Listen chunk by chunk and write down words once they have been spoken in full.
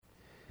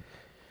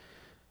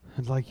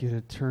I'd like you to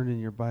turn in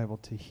your Bible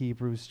to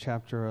Hebrews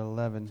chapter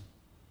 11,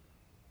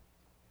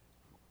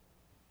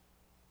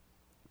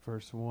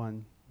 verse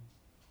 1.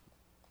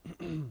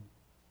 I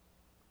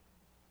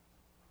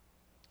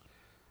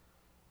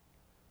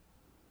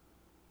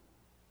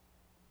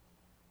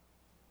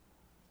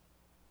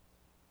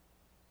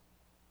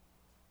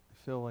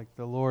feel like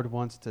the Lord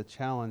wants to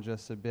challenge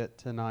us a bit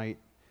tonight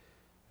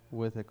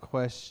with a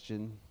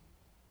question.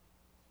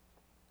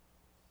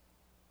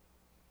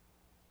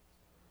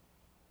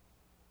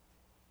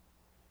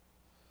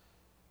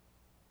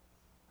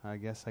 I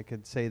guess I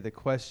could say the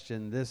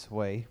question this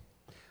way: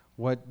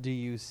 what do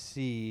you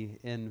see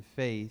in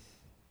faith?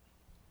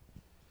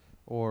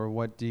 Or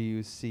what do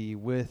you see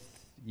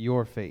with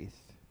your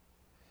faith?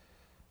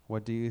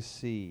 What do you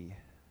see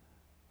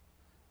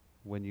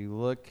when you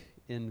look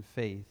in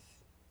faith?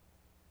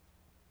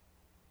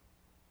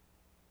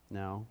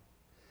 Now,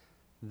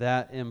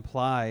 that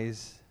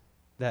implies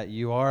that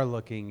you are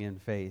looking in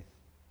faith.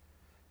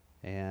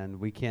 And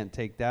we can't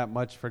take that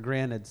much for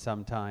granted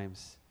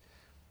sometimes.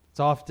 It's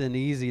often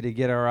easy to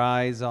get our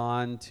eyes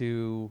on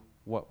to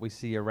what we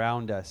see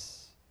around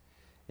us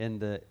in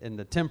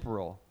the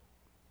temporal,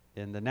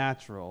 in the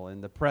natural,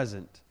 in the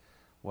present.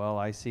 Well,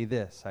 I see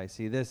this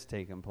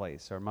taking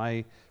place, or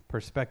my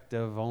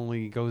perspective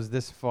only goes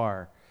this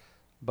far.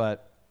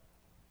 But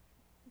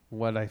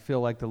what I feel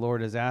like the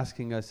Lord is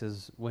asking us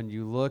is when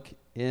you look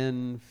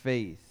in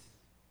faith.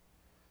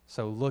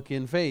 So look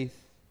in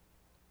faith.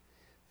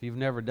 If you've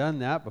never done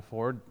that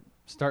before,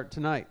 start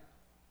tonight.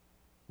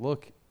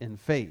 Look in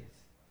faith.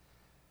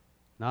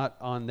 Not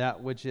on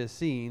that which is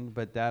seen,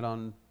 but that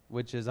on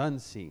which is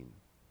unseen.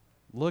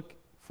 Look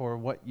for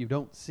what you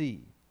don't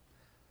see.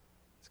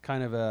 It's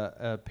kind of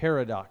a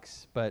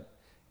paradox, but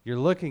you're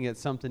looking at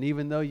something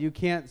even though you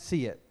can't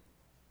see it.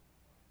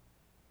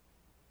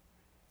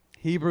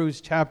 Hebrews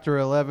chapter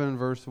 11,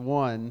 verse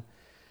 1.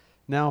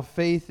 Now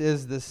faith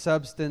is the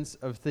substance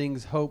of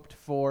things hoped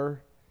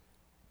for,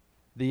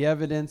 the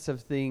evidence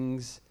of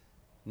things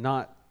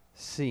not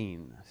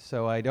seen.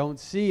 So I don't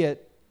see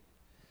it,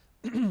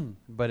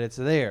 but it's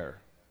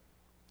there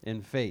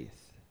in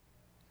faith.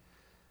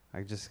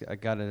 I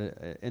got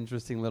an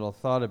interesting little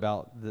thought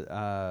about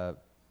the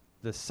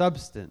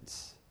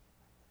substance.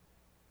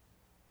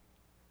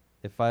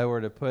 If I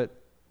were to put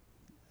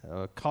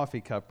a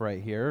coffee cup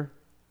right here,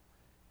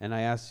 and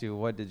I asked you,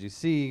 what did you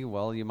see?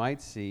 Well, you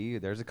might see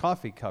there's a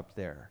coffee cup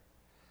there.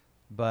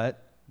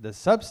 But the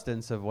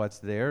substance of what's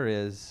there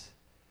is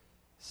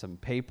some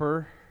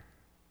paper,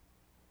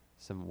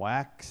 some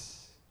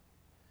wax,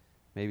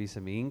 maybe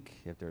some ink,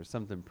 if there's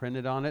something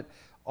printed on it.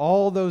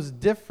 All those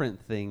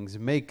different things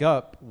make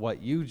up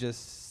what you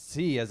just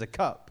see as a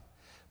cup.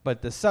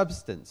 But the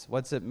substance,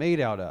 what's it made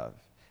out of?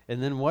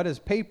 And then what is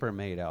paper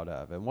made out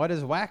of? And what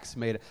is wax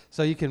made of?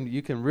 So you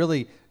can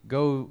really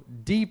go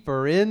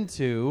deeper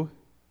into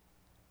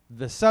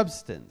the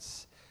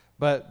substance.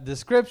 But the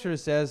scripture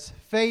says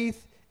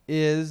faith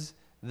is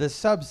the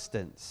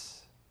substance.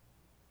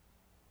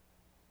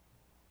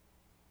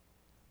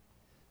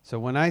 So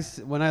when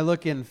I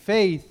look in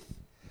faith,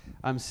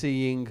 I'm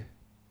seeing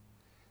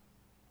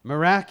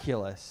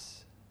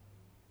miraculous.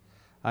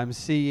 I'm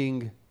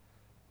seeing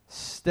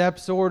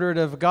steps ordered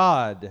of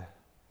God.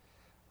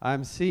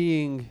 I'm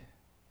seeing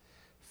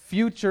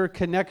future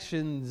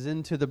connections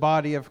into the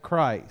body of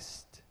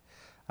Christ.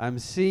 I'm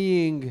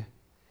seeing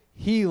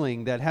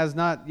healing that has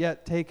not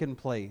yet taken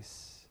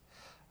place.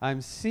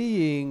 I'm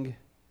seeing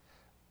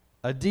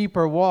a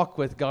deeper walk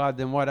with God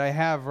than what I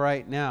have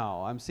right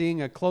now. I'm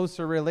seeing a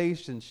closer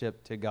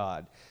relationship to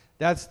God.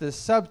 That's the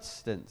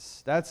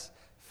substance. That's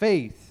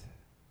faith.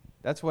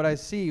 That's what I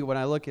see when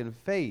I look in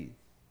faith.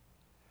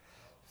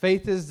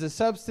 Faith is the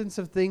substance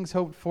of things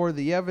hoped for,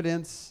 the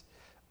evidence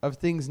of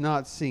things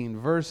not seen.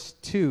 Verse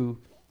 2,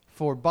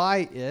 for by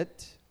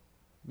it,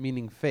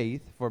 meaning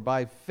faith, for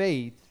by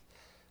faith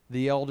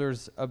the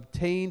elders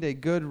obtained a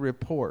good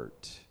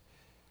report.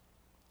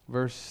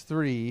 Verse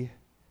 3,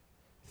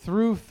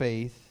 through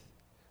faith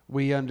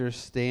we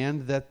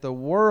understand that the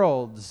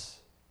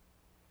worlds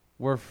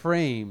were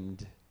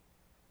framed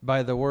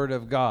by the word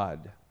of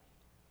God.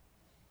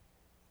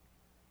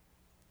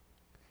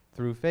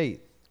 Through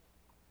faith.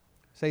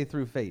 Say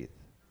through faith.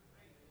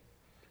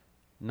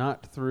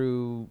 Not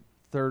through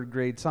third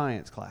grade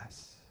science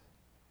class.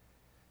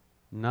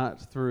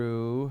 Not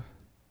through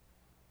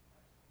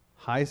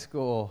high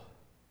school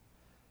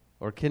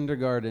or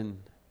kindergarten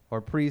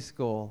or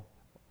preschool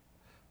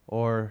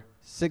or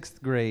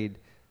sixth grade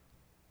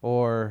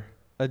or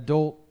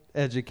adult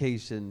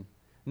education.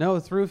 No,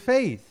 through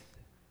faith.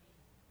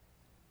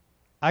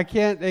 I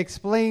can't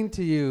explain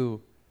to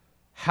you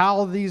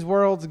how these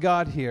worlds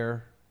got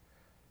here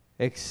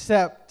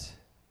except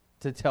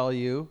to tell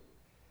you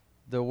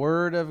the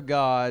Word of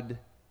God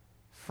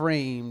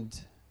framed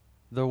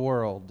the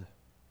world.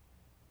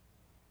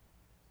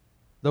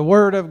 The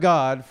Word of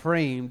God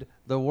framed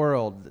the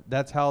world.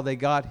 That's how they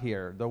got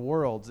here. The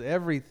worlds,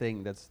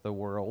 everything that's the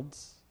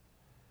world's,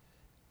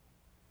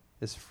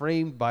 is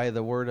framed by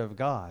the Word of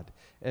God.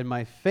 And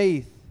my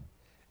faith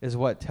is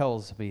what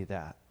tells me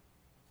that.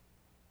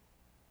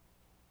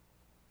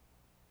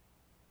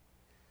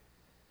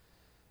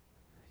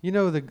 You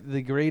know,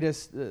 the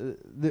greatest,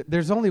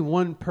 there's only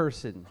one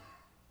person.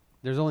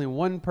 There's only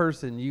one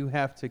person you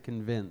have to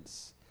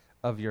convince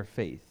of your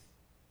faith,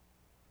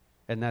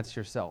 and that's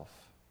yourself.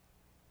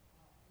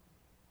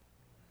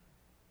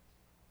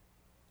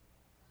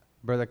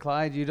 Brother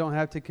Clyde, you don't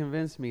have to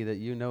convince me that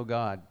you know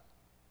God.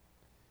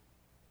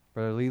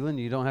 Brother Leland,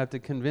 you don't have to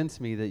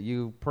convince me that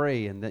you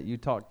pray and that you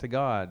talk to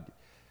God.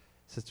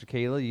 Sister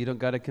Kayla, you don't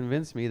got to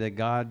convince me that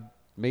God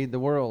made the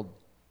world.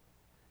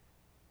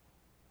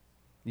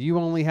 You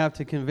only have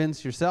to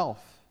convince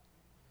yourself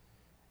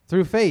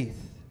through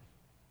faith.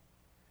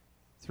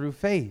 Through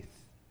faith.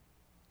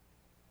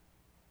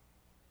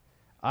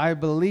 I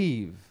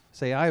believe.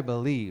 Say, I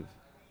believe.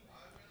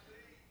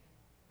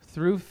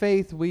 Through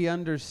faith we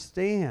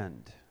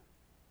understand.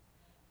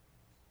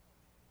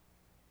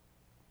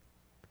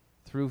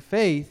 Through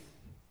faith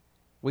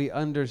we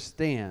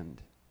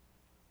understand.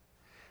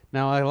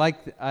 Now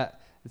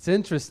it's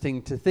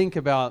interesting to think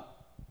about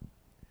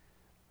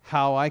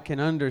how I can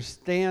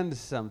understand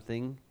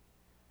something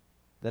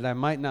that I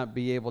might not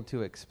be able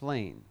to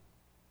explain.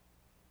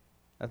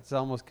 That's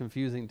almost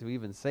confusing to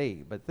even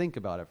say, but think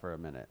about it for a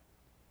minute.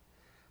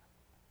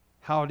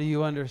 How do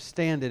you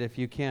understand it if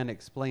you can't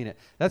explain it?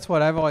 That's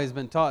what I've always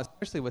been taught,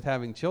 especially with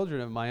having children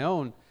of my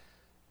own.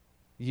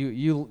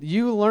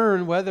 You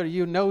learn whether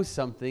you know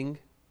something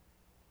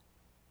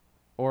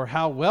or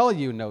how well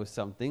you know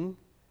something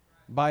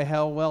by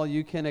how well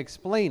you can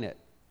explain it.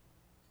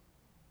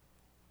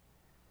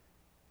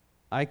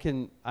 I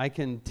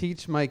can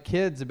teach my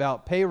kids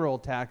about payroll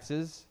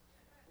taxes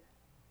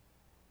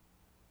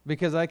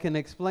because I can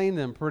explain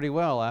them pretty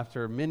well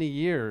after many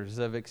years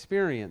of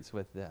experience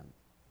with them.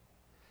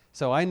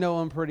 So I know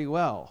them pretty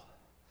well.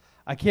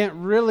 I can't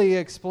really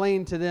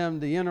explain to them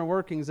the inner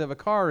workings of a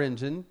car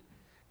engine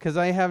because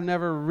I have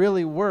never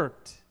really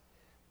worked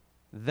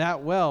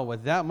that well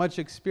with that much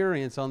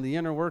experience on the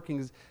inner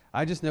workings.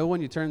 I just know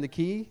when you turn the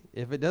key,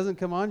 if it doesn't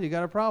come on, you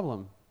got a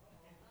problem.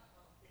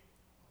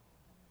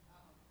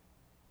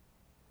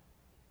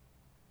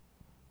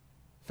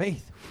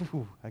 Faith.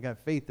 Whew, I got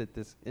faith that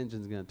this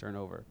engine's going to turn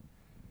over.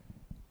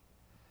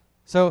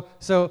 So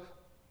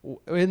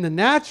in the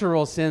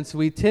natural sense,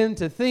 we tend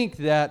to think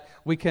that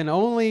we can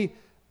only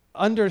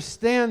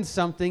understand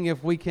something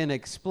if we can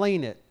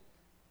explain it.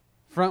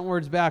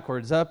 Frontwards,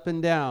 backwards, up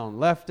and down,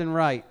 left and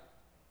right,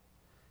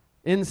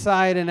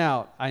 inside and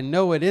out. I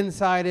know it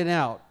inside and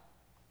out.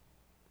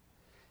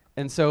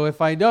 And so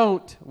if I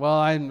don't, well,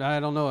 I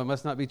don't know, it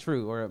must not be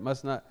true, or it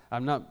must not, I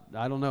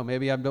don't know,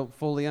 maybe I don't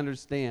fully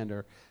understand,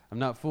 or I'm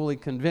not fully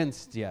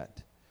convinced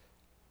yet.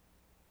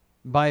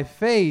 By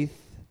faith,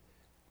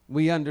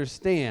 we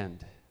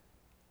understand.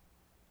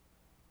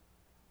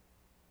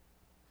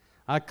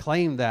 I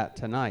claim that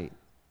tonight.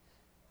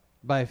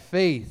 By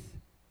faith,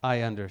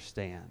 I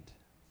understand.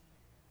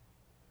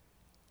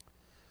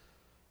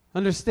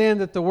 Understand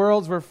that the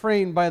worlds were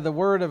framed by the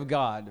Word of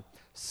God,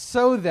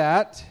 so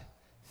that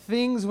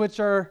things which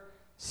are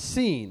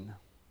seen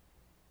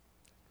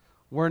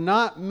were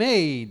not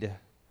made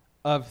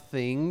of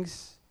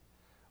things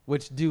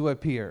which do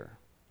appear,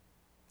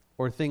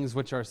 or things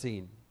which are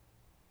seen.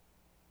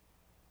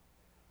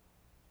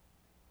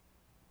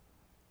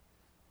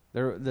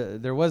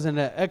 There wasn't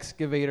an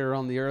excavator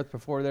on the earth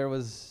before there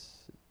was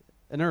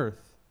an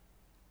earth.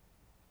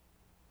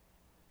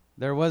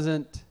 There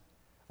wasn't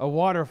a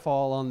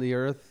waterfall on the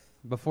earth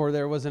before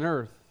there was an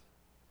earth.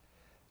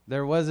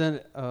 There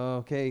wasn't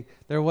a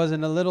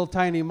little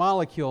tiny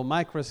molecule,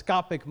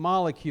 microscopic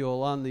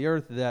molecule on the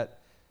earth that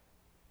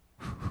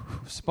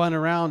spun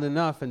around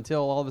enough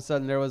until all of a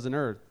sudden there was an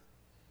earth.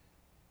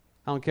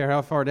 I don't care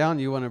how far down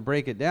you want to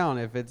break it down.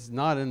 If it's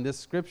not in this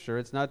scripture,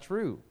 it's not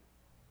true.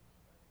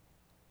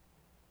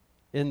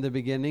 In the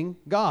beginning,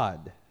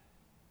 God.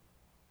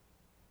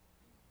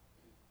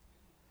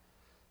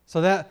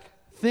 So that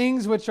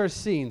things which are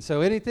seen,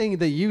 so anything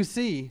that you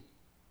see,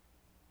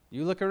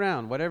 you look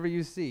around, whatever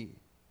you see,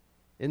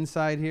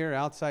 inside here,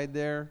 outside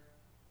there,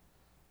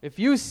 if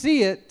you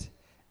see it,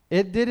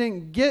 it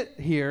didn't get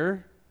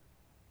here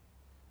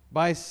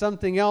by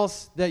something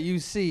else that you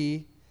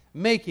see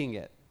making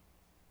it.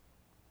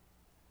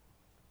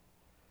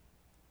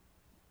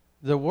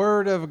 The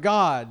Word of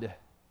God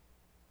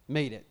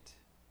made it.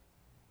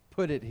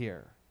 Put it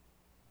here.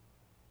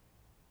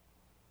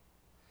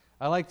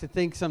 I like to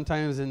think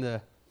sometimes in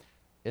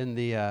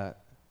the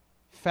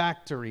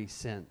factory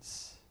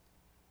sense,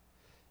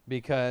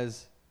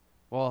 because,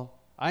 well,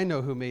 I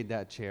know who made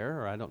that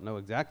chair, or I don't know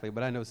exactly,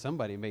 but I know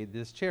somebody made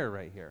this chair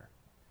right here.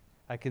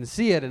 I can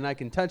see it and I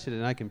can touch it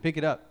and I can pick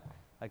it up.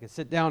 I can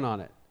sit down on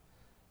it.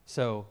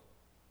 So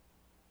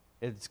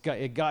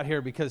it got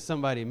here because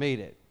somebody made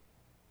it.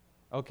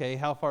 Okay,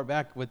 how far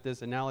back with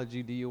this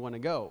analogy do you want to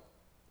go?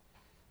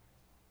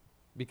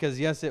 Because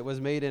yes, it was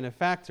made in a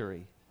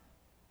factory.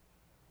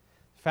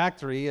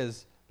 Factory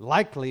is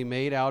likely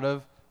made out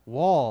of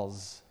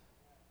walls.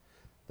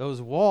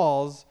 Those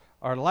walls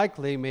are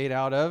likely made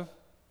out of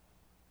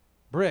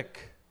brick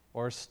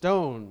or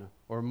stone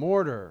or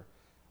mortar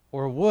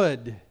or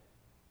wood.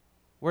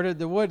 Where did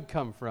the wood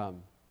come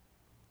from?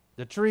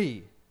 The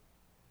tree.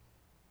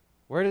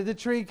 Where did the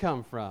tree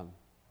come from?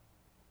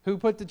 Who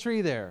put the tree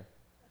there?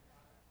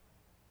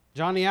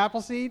 Johnny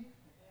Appleseed?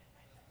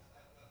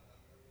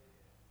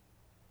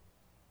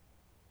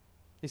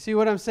 You see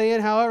what I'm saying?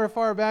 However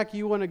far back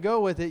you want to go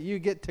with it, you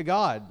get to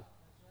God.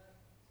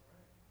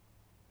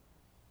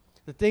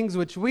 The things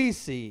which we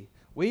see,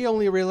 we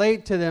only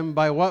relate to them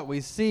by what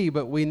we see,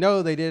 but we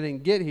know they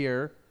didn't get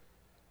here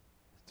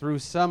through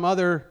some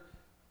other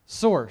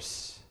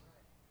source.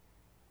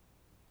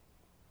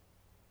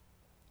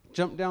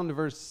 Jump down to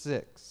verse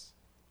 6.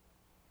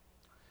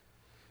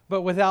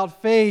 But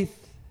without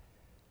faith,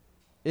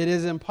 it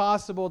is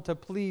impossible to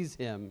please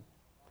him.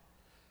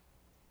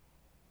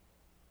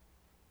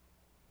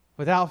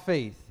 Without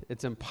faith,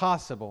 it's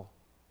impossible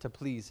to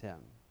please him.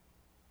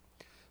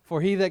 For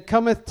he that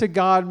cometh to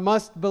God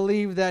must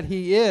believe that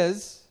he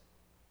is,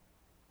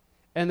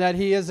 and that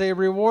he is a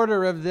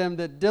rewarder of them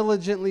that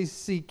diligently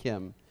seek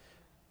him.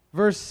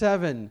 Verse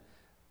 7,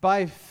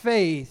 by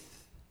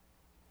faith,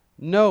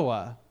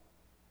 Noah.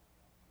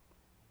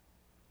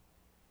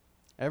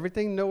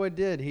 Everything Noah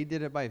did, he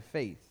did it by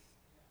faith.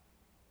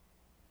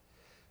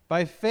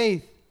 By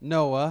faith,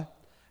 Noah,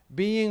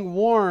 being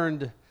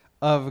warned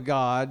of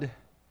God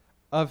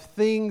of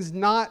things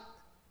not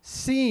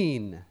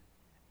seen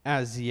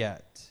as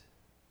yet.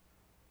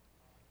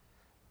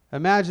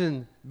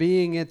 Imagine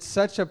being at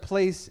such a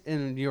place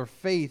in your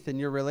faith and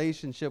your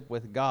relationship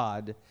with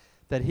God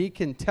that he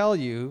can tell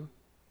you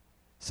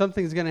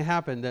something's going to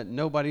happen that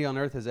nobody on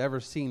earth has ever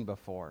seen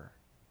before.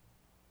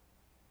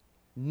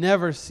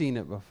 Never seen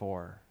it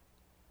before.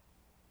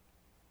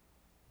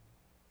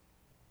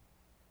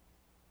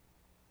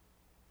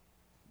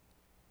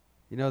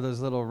 You know those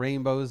little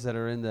rainbows that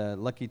are in the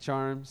Lucky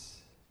Charms?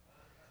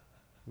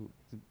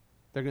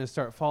 They're going to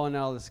start falling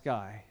out of the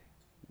sky,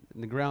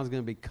 and the ground's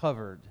going to be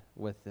covered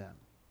with them.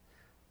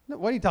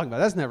 What are you talking about?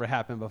 That's never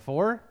happened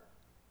before.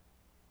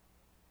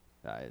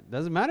 It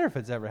doesn't matter if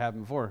it's ever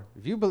happened before.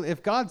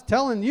 If God's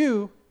telling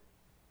you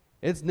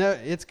it's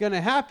going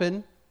to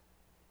happen,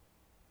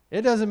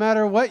 it doesn't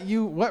matter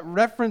what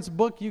reference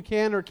book you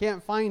can or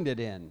can't find it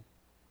in.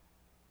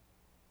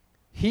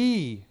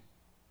 He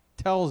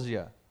tells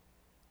you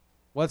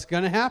what's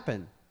going to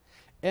happen.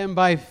 And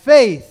by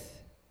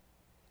faith,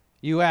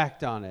 you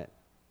act on it.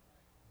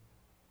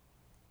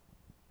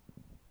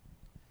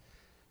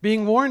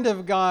 Being warned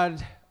of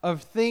God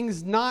of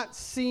things not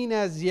seen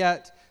as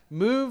yet,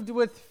 moved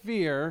with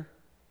fear,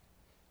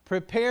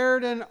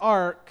 prepared an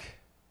ark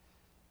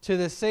to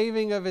the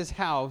saving of his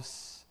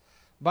house,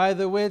 by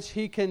the which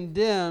he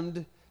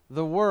condemned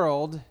the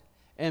world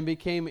and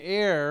became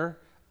heir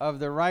of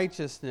the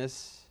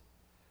righteousness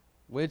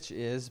which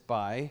is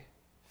by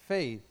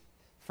faith.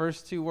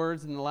 First two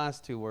words and the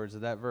last two words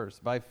of that verse,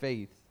 by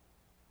faith.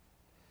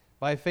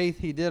 By faith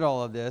he did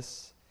all of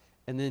this,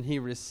 and then he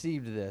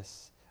received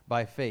this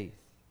by faith.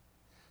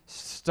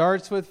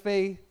 Starts with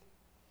faith,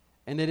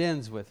 and it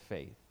ends with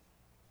faith.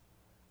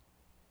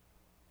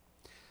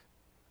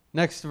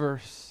 Next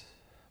verse.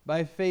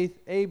 By faith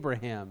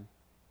Abraham,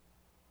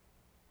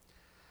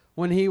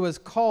 when he was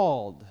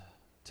called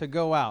to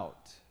go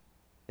out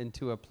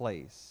into a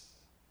place.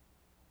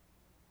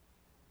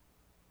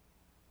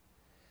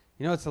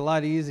 You know, it's a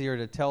lot easier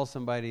to tell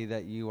somebody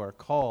that you are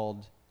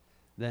called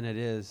than it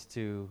is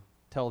to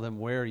tell them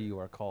where you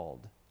are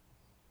called.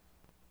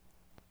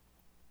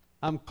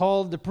 I'm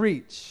called to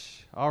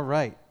preach. All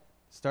right,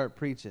 start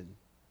preaching.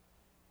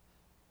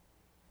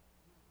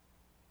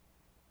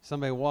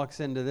 Somebody walks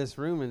into this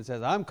room and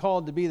says, I'm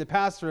called to be the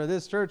pastor of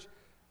this church.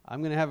 I'm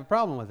going to have a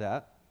problem with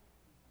that.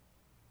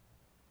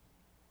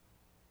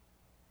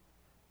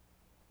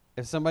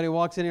 If somebody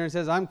walks in here and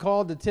says, I'm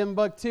called to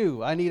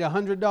Timbuktu, I need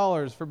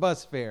 $100 for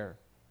bus fare,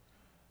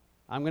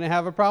 I'm going to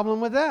have a problem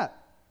with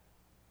that.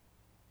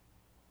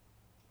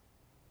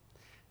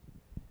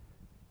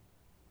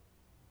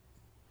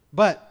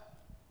 But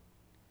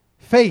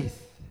faith.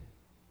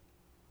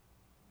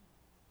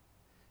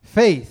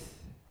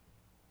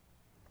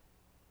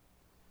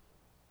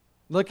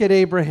 Look at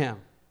Abraham.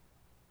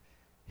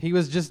 He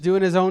was just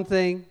doing his own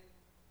thing,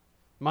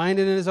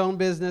 minding his own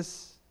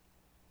business.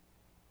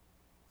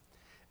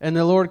 And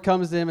the Lord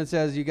comes to him and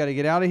says, you got to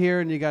get out of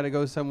here and you got to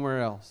go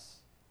somewhere else.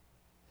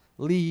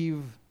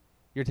 Leave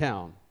your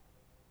town.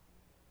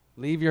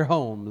 Leave your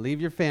home.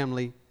 Leave your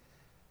family.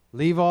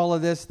 Leave all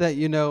of this that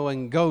you know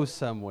and go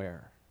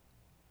somewhere.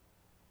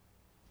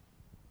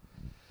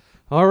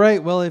 All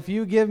right, well, if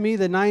you give me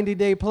the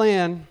 90-day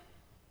plan,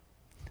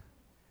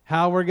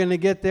 how we're going to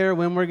get there,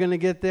 when we're going to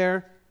get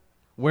there,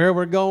 where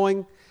we're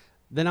going,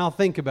 then I'll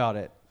think about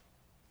it.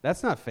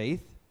 That's not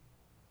faith.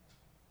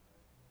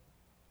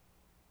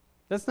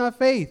 That's not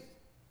faith.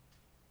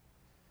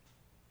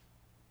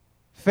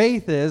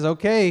 Faith is,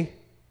 okay,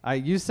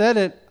 you said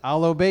it,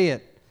 I'll obey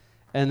it.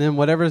 And then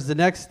whatever's the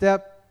next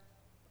step,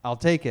 I'll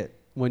take it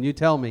when you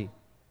tell me.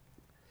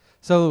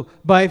 So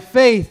by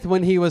faith,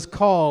 when he was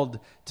called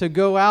to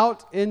go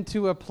out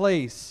into a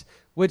place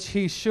which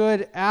he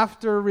should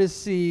after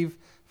receive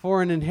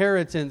for an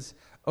inheritance,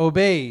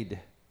 obeyed.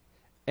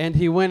 And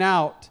he went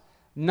out,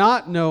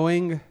 not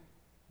knowing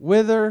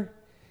whither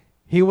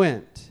He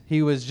went.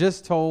 He was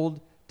just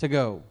told to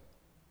go.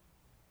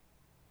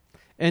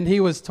 And he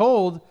was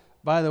told,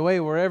 by the way,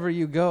 wherever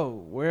you go,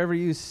 wherever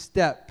you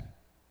step,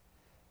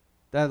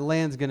 that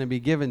land's going to be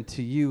given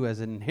to you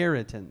as an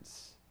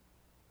inheritance.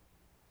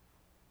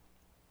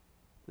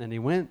 And he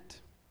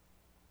went.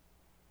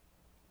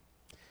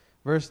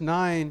 Verse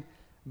 9,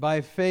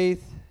 by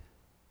faith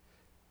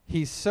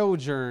he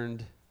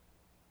sojourned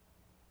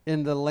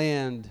in the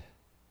land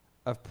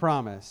of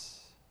promise,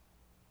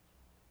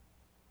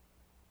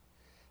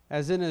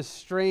 as in a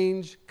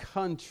strange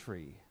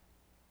country.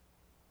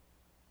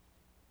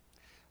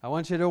 I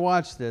want you to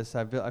watch this.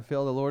 I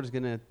feel the Lord is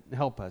going to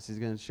help us. He's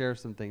going to share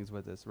some things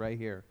with us right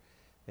here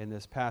in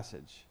this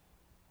passage.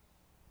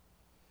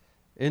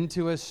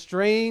 Into a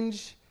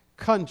strange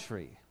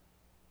country.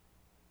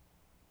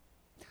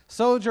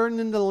 Sojourned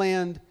in the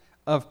land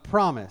of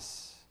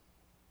promise.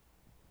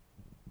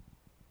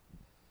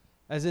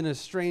 As in a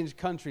strange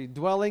country.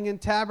 Dwelling in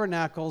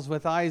tabernacles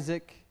with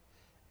Isaac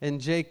and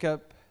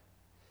Jacob,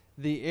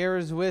 the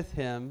heirs with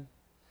him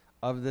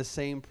of the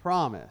same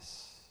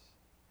promise.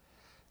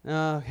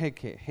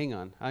 Okay, hang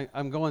on.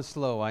 I'm going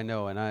slow, I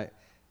know, and I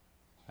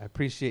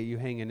appreciate you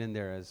hanging in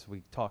there as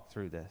we talk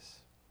through this.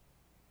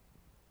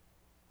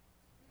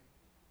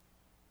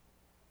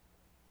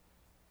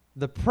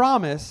 The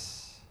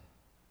promise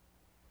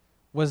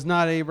was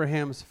not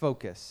Abraham's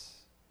focus.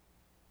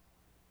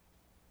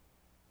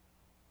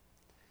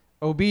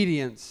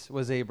 Obedience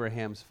was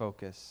Abraham's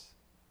focus.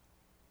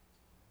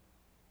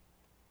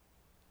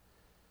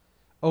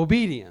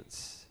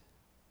 Obedience.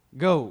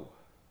 Go.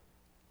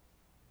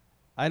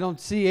 I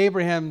don't see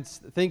Abraham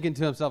thinking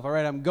to himself, all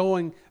right, I'm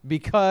going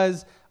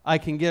because I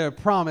can get a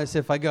promise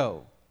if I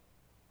go.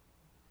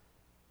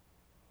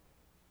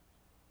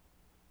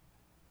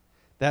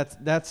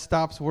 That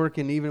stops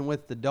working even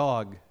with the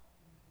dog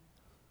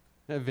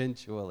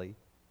eventually.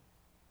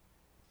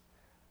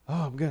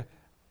 Oh,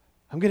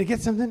 I'm gonna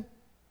get something.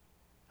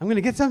 I'm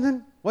gonna get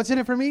something. What's in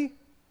it for me?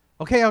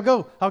 Okay, I'll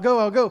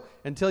go.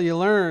 Until you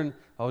learn,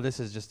 oh, this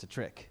is just a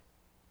trick.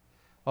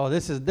 Oh,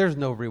 there's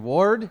no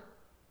reward.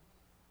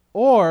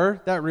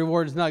 Or that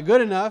reward is not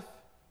good enough.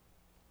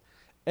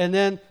 And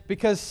then,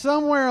 because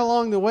somewhere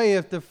along the way,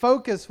 if the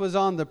focus was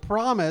on the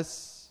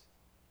promise,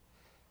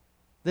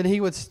 then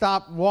he would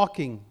stop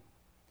walking.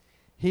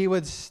 He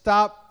would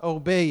stop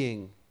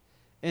obeying.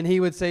 And he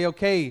would say,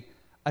 okay,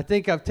 I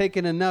think I've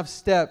taken enough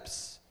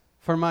steps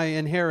for my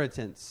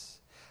inheritance.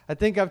 I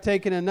think I've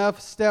taken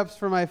enough steps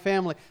for my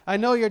family. I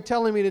know you're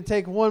telling me to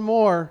take one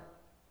more,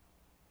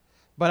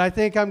 but I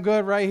think I'm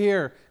good right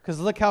here because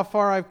look how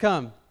far I've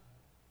come.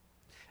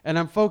 And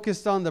I'm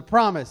focused on the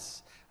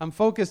promise. I'm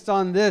focused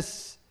on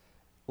this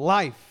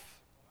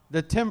life,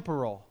 the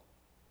temporal.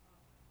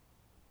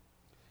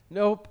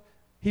 Nope.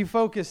 He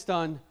focused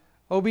on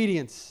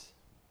obedience.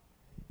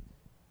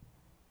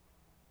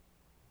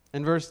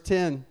 In verse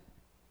 10,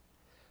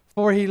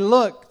 for he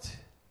looked.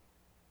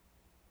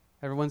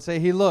 Everyone say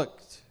he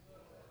looked.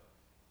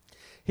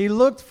 He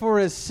looked for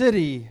a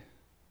city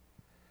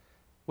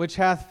which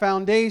hath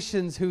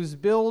foundations, whose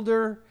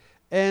builder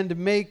and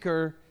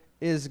maker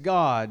is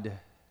God.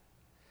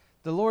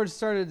 The Lord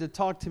started to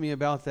talk to me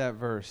about that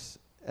verse,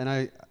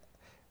 and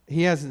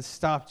He hasn't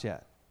stopped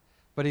yet,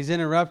 but He's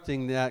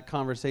interrupting that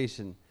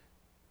conversation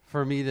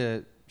for me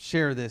to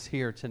share this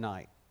here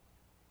tonight.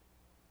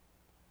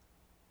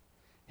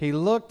 He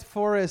looked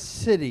for a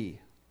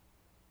city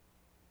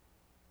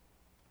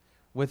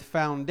with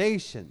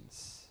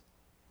foundations.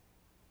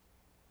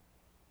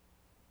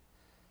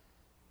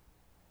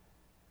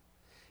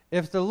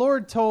 If the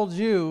Lord told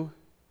you,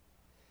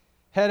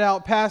 head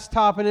out past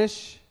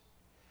Toppenish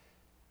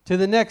to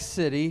the next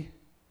city,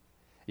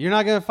 you're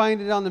not going to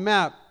find it on the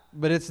map,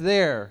 but it's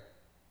there.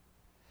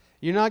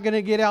 You're not going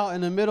to get out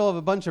in the middle of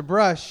a bunch of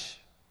brush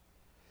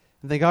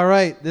and think, all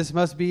right, this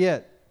must be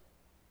it.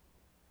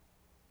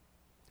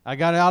 I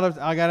got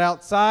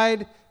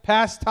outside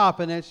past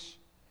Toppenish.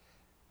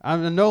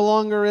 I'm no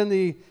longer in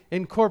the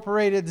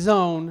incorporated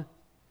zone.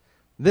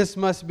 This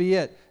must be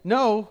it.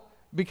 No,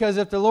 because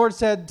if the Lord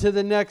said to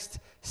the next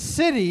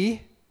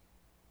city,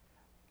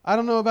 I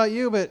don't know about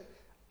you, but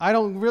I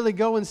don't really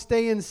go and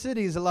stay in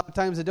cities a lot of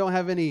times that don't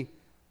have any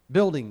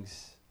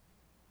buildings.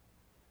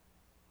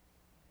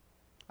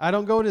 I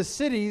don't go to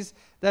cities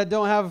that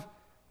don't have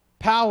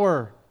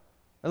power,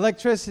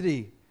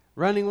 electricity,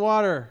 running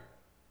water.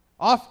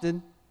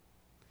 Often.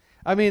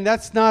 I mean,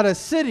 that's not a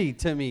city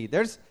to me.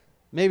 There's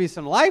maybe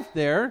some life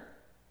there,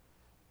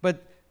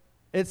 but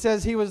it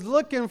says he was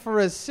looking for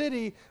a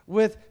city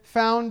with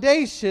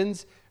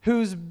foundations,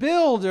 whose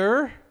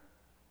builder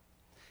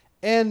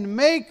and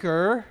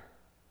maker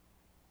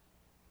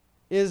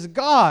is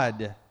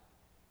God.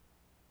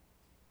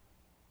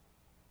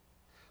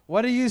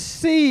 What do you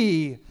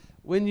see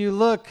when you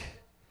look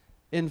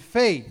in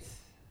faith?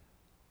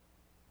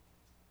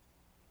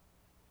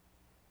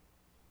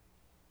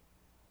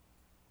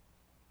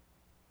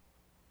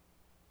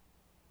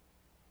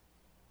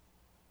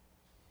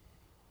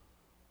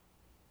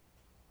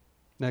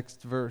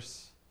 Next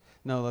verse.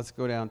 No, let's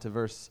go down to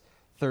verse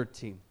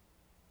 13.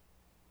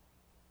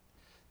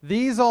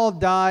 These all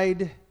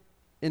died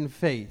in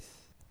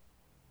faith,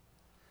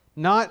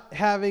 not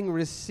having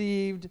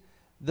received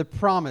the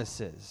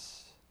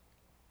promises,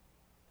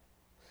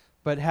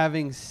 but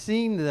having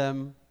seen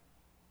them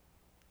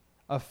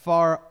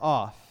afar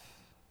off.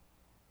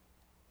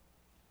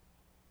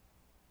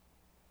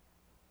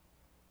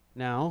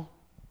 Now,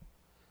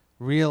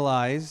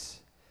 realize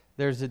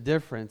there's a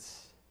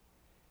difference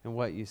in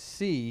what you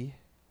see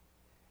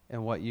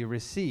and what you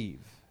receive.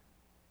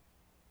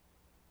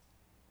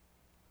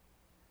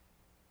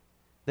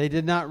 They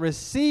did not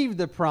receive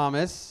the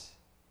promise,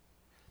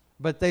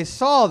 but they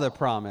saw the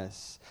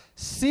promise.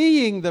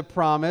 Seeing the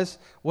promise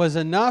was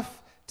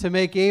enough to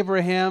make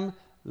Abraham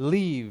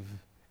leave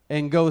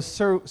and go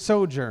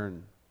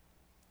sojourn.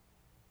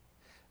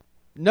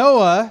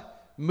 Noah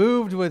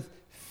moved with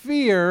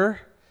fear,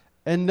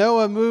 and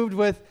Noah moved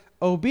with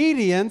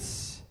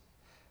obedience,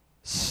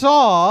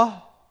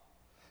 saw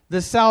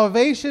the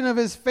salvation of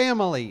his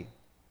family,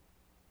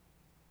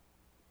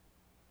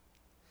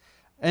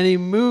 and he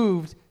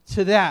moved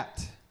to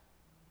that.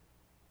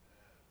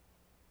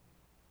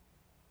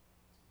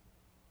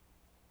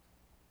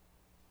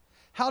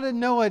 How did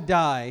Noah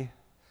die?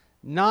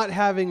 Not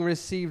having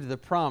received the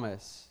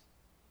promise,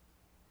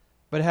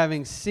 but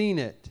having seen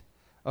it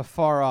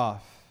afar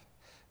off.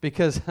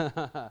 Because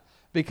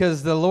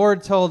the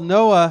Lord told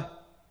Noah,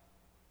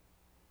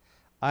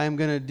 I am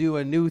going to do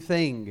a new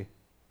thing.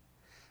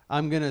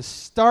 I'm going to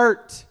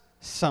start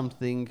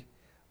something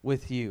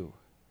with you.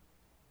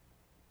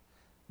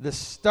 The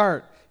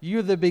start.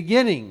 You're the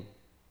beginning.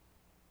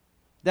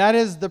 That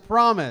is the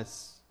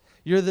promise.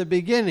 You're the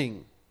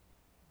beginning.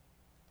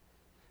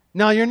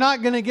 Now, you're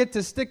not going to get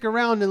to stick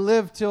around and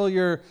live till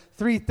you're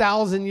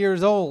 3,000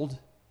 years old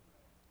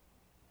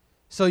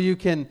so you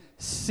can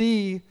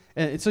see,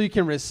 so you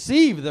can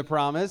receive the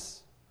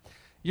promise.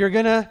 You're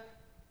going to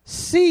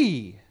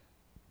see.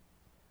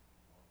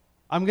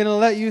 I'm going to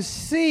let you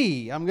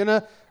see. I'm going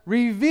to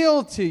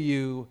reveal to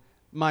you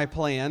my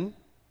plan.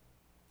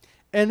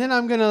 And then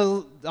I'm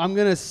going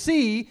to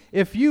see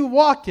if you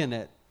walk in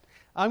it.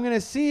 I'm going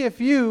to see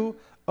if you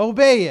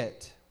obey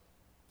it.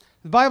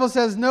 The Bible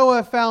says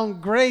Noah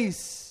found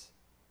grace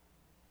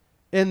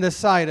in the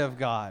sight of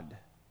God.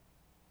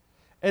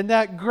 And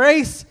that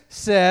grace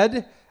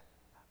said,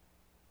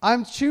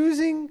 I'm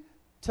choosing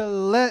to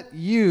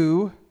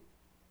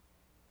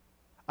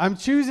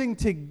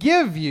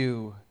give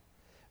you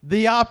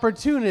the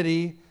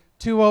opportunity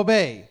to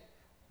obey.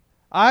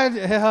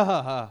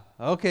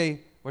 Okay,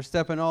 we're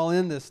stepping all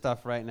in this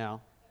stuff right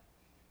now.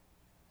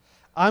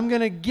 I'm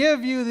going to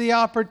give you the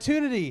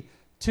opportunity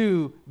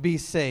to be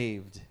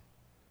saved.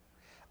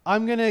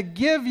 I'm going to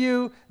give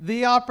you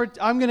the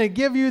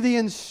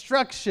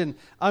instruction.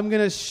 I'm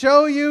going to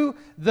show you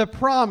the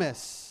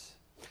promise.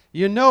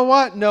 You know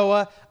what,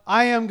 Noah?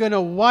 I am going to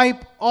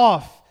wipe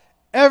off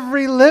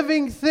every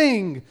living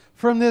thing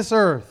from this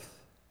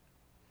earth.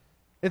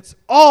 It's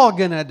all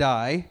going to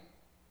die.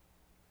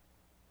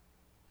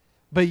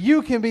 But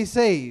you can be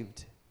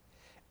saved.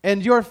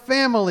 And your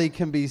family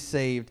can be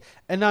saved.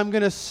 And I'm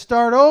going to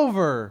start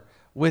over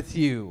with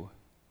you.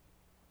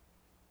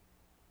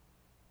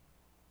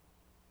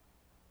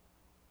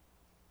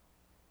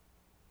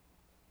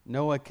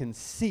 Noah can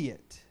see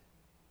it.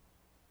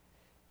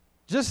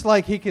 Just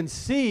like he can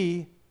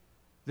see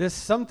this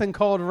something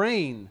called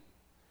rain.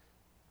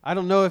 I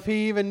don't know if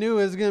he even knew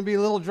it was going to be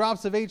little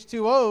drops of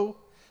H2O,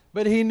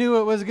 but he knew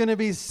it was going to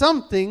be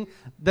something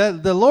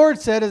that the Lord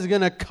said is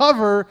going to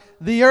cover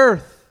the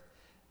earth.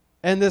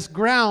 And this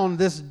ground,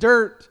 this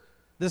dirt,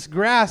 this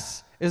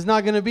grass is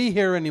not going to be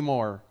here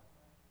anymore.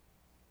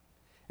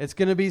 It's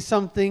going to be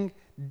something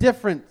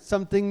different,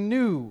 something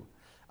new.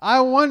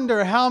 I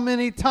wonder how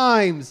many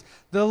times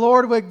the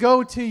Lord would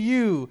go to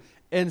you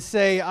and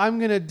say, I'm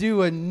going to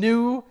do a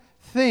new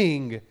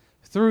thing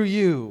through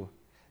you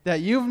that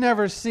you've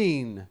never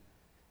seen.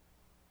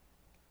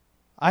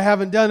 I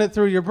haven't done it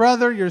through your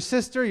brother, your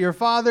sister, your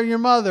father, your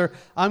mother.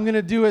 I'm going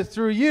to do it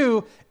through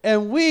you.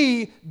 And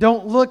we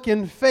don't look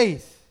in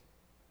faith.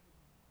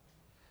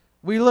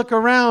 We look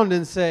around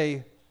and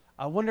say,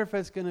 I wonder if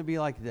it's going to be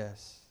like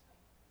this.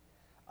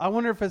 I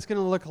wonder if it's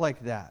going to look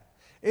like that.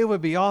 It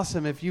would be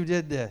awesome if you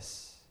did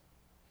this.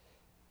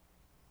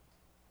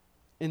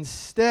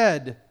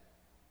 Instead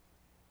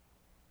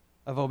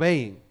of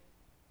obeying.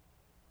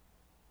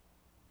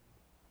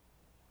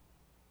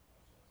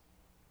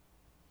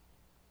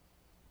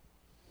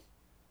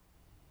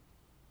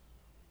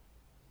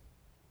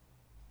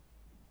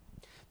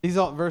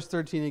 Verse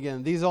 13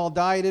 again. These all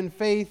died in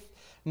faith,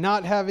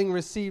 not having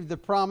received the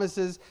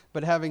promises,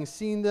 but having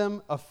seen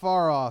them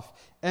afar off,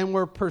 and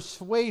were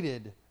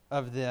persuaded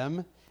of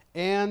them,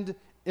 and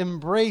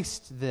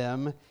embraced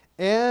them,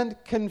 and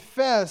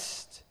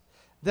confessed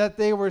that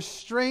they were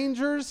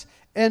strangers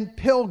and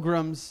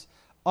pilgrims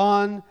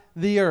on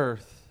the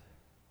earth.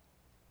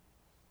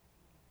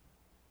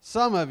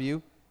 Some of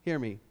you, hear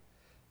me,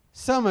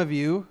 some of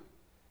you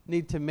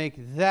need to make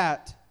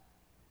that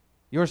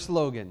your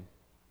slogan.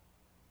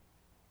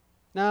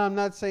 Now, I'm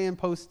not saying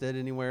post it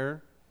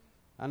anywhere.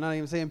 I'm not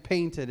even saying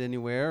paint it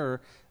anywhere,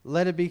 or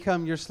let it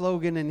become your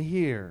slogan in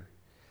here.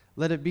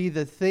 Let it be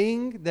the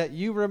thing that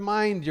you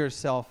remind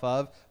yourself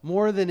of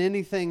more than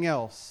anything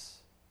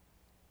else.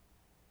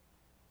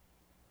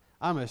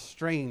 I'm a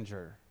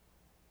stranger.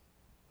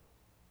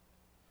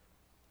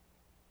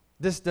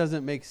 This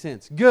doesn't make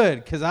sense.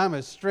 Good, because I'm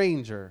a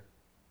stranger.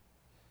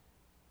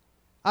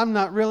 I'm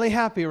not really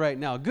happy right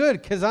now.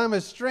 Good, because I'm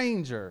a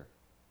stranger.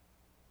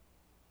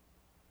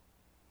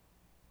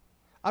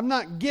 I'm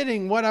not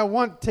getting what I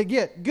want to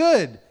get.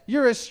 Good,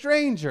 you're a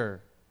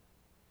stranger.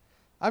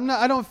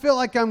 I don't feel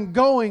like I'm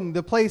going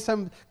the place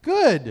I'm...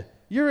 Good,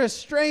 you're a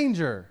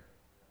stranger.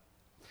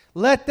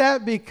 Let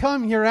that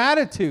become your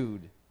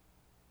attitude.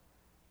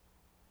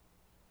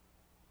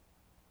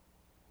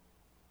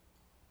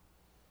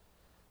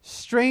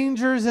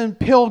 Strangers and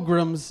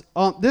pilgrims,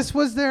 this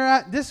was their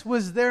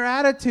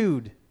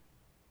attitude.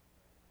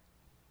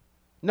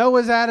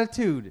 Noah's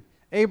attitude,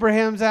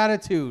 Abraham's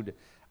attitude.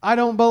 I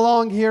don't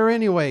belong here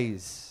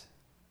anyways.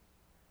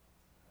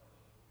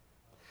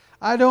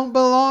 I don't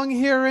belong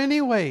here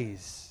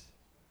anyways.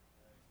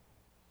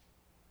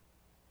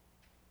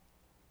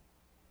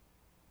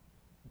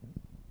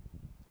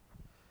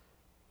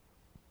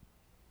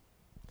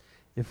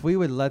 If we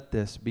would let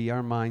this be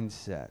our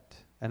mindset,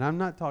 and I'm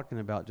not talking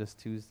about just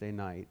Tuesday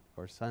night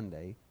or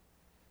Sunday,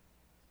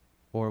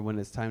 or when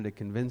it's time to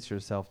convince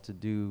yourself to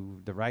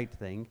do the right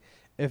thing.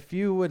 If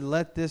you would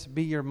let this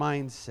be your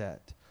mindset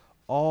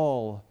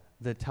all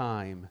the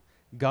time,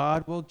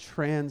 God will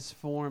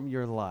transform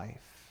your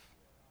life.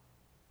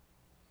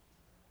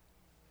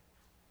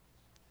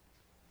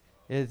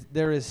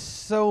 There is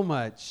so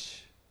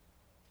much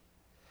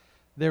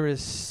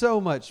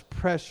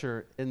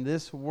pressure in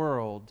this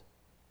world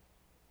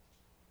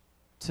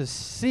to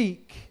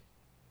seek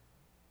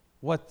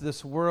what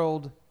this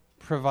world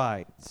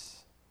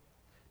provides,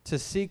 to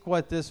seek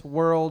what this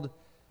world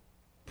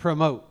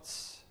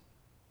promotes.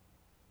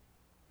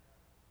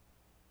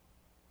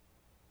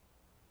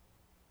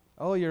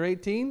 Oh, you're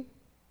 18?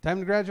 Time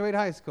to graduate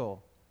high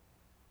school.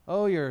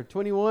 Oh, you're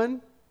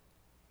 21?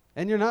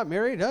 And you're not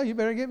married? Oh, you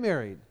better get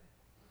married.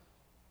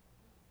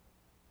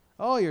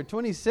 Oh, you're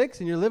 26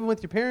 and you're living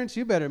with your parents?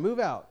 You better move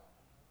out.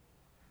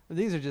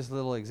 These are just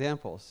little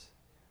examples.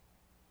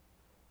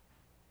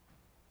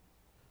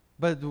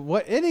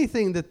 But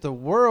anything that the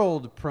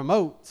world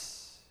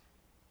promotes,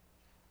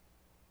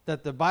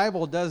 that the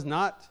Bible does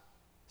not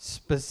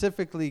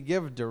specifically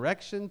give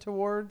direction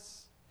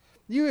towards,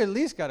 you at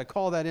least got to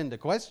call that into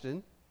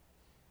question.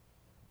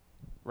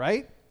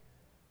 Right?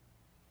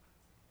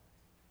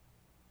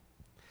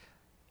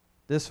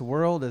 This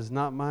world is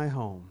not my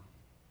home.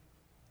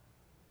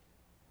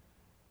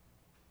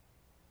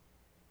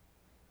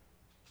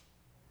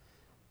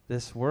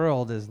 This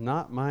world is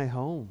not my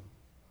home.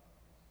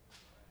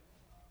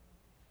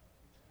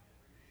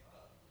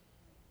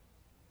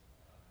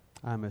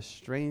 I'm a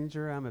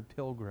stranger, I'm a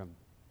pilgrim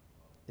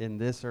in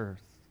this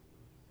earth.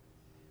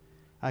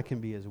 I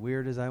can be as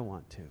weird as I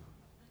want to.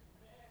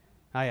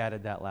 I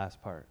added that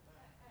last part.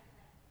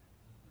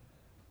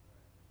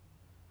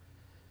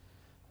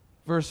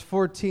 Verse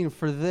 14,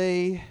 for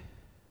they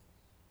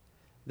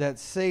that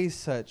say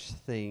such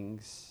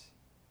things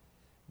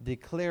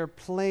declare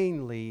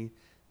plainly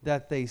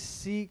that they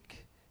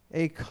seek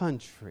a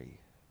country.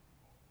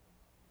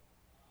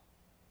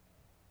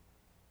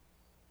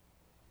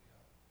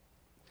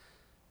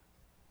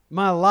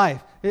 My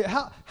life.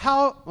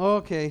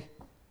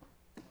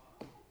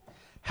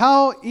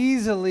 How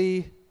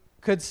easily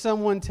could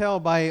someone tell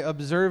by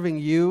observing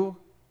you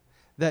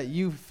that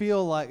you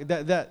feel like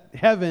that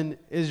heaven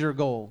is your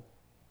goal?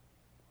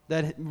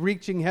 That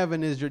reaching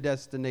heaven is your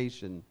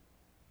destination?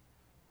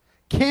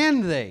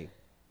 Can they?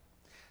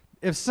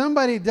 If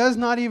somebody does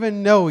not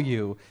even know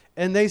you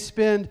and they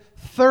spend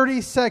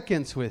 30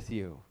 seconds with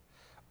you,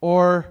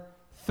 or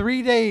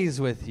 3 days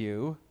with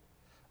you,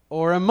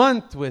 or a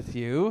month with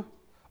you,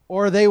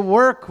 or they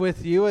work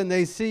with you and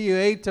they see you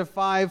 8 to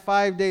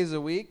 5 days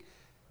a week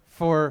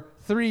for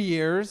 3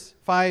 years,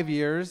 5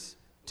 years,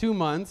 2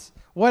 months,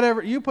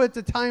 whatever, you put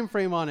the time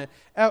frame on it.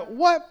 At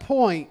what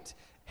point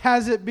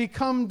has it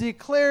become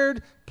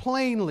declared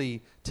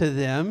plainly to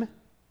them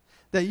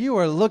that you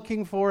are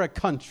looking for a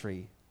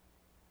country?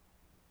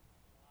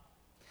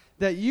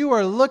 That you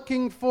are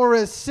looking for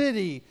a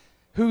city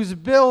whose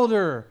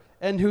builder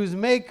and whose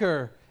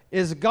maker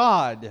is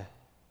God?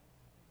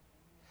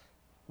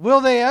 Will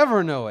they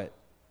ever know it?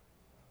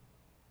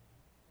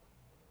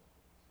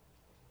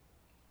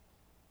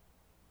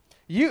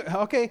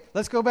 Okay,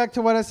 let's go back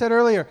to what I said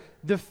earlier.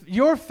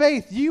 Your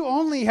faith, you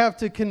only have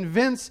to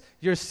convince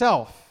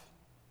yourself.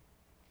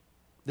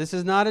 This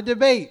is not a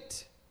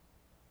debate.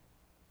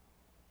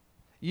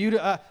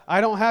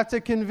 I don't have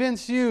to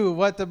convince you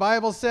what the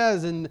Bible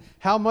says and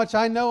how much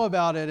I know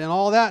about it and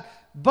all that.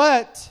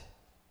 But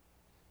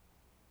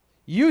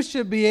you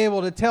should be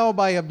able to tell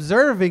by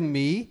observing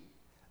me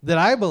that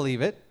I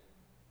believe it,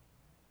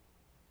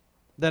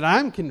 that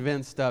I'm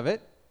convinced of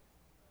it.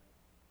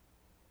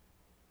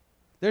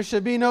 There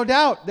should be no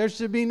doubt. There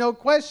should be no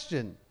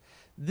question.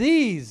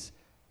 These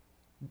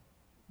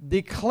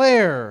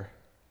declare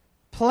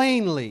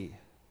plainly.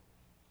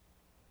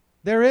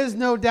 There is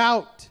no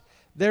doubt,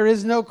 there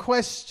is no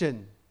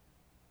question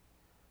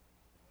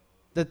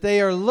that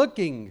they are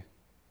looking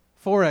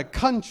for a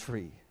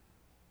country,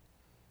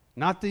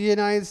 not the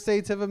United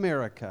States of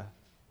America,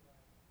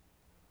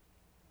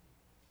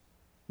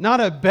 not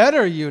a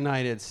better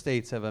United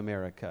States of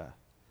America.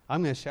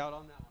 I'm going to shout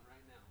on that one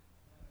right now.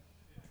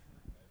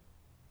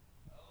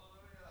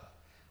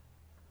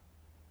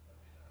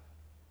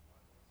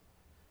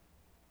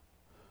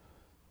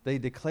 They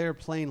declare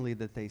plainly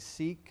that they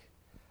seek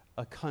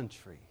a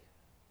country.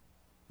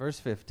 Verse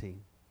 15.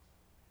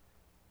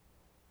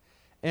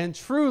 And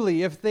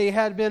truly, if they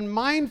had been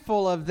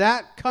mindful of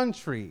that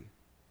country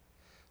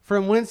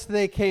from whence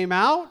they came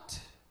out,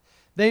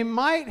 they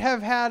might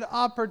have had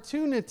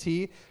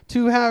opportunity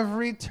to have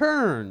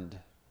returned.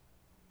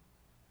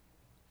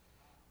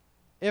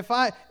 If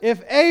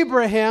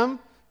Abraham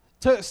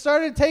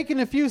started taking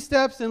a few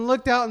steps and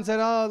looked out and said,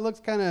 oh, it looks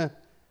kind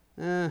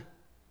of,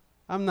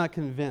 I'm not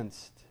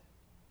convinced.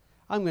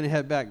 I'm going to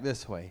head back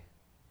this way.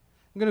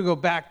 I'm going to go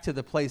back to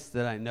the place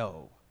that I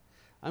know.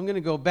 I'm going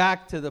to go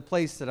back to the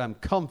place that I'm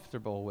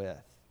comfortable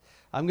with.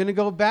 I'm going to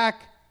go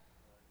back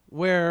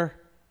where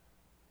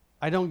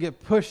I don't get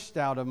pushed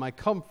out of my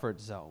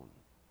comfort zone.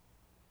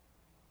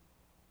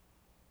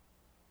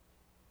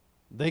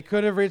 They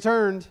could have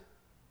returned.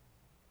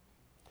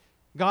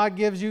 God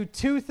gives you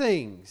two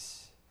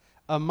things,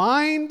 a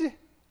mind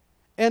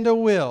and a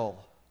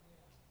will.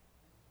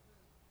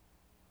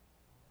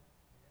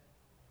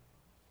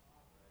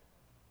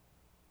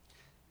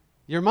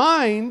 Your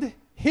mind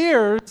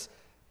hears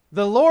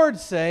the Lord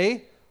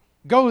say,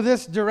 go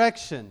this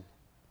direction.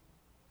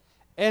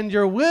 And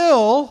your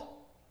will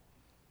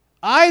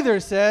either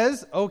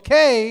says,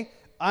 okay,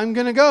 I'm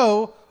going to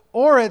go,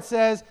 or it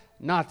says,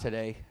 not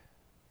today.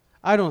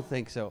 I don't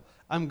think so.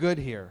 I'm good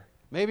here.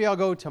 Maybe I'll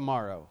go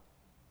tomorrow.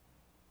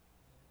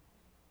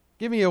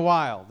 Give me a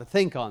while to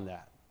think on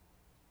that.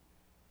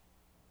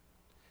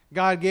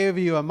 God gave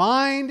you a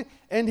mind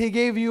and He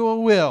gave you a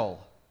will.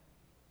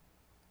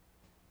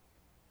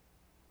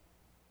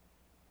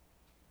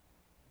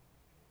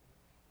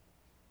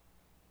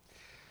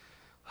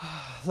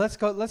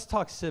 Let's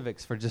talk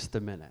civics for just a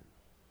minute.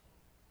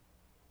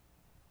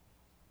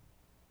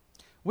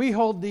 We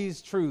hold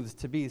these truths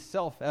to be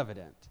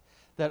self-evident,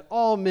 that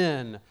all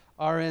men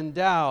are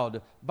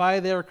endowed by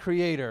their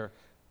Creator,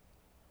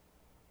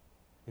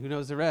 who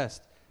knows the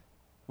rest,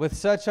 with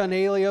such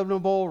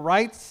unalienable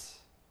rights,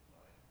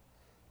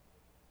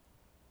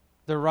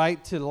 the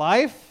right to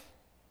life,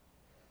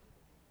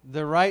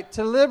 the right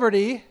to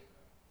liberty,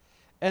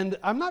 and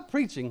I'm not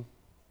preaching,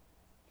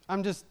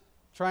 I'm just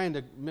trying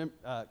to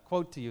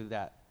quote to you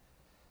that.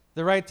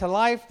 The right to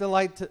life, the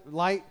right to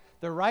life,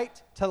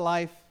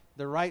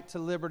 the right to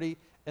liberty,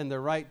 and the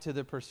right to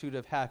the pursuit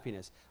of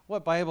happiness.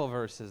 What Bible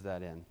verse is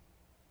that in?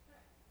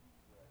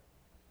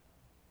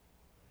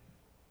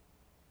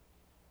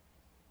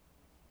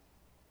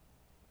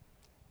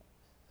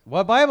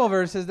 What Bible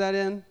verse is that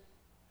in?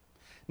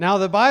 Now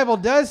the Bible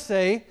does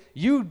say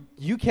you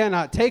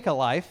cannot take a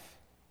life.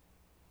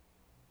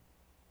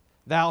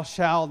 Thou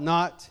shalt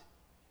not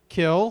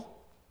kill.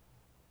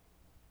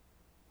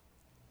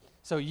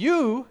 So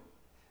you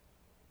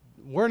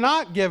were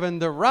not given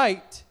the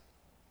right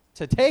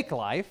to take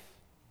life.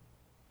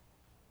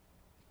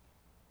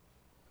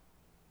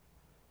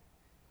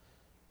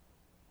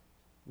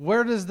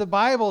 Where does the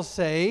Bible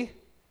say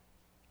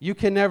you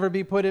can never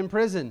be put in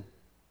prison?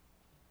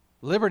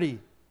 Liberty,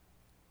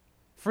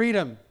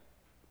 freedom.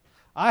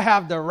 I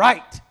have the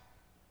right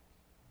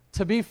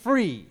to be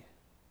free.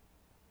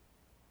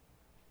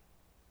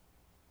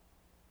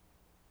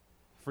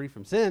 Free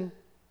from sin.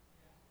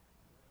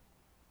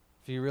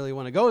 If you really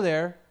want to go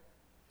there,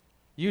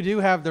 you do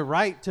have the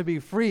right to be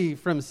free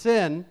from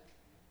sin,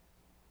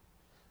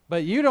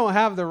 but you don't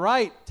have the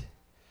right,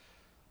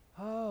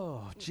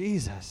 oh,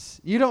 Jesus,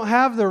 you don't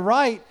have the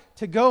right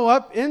to go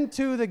up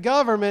into the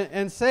government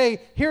and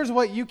say, here's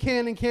what you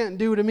can and can't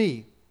do to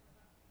me,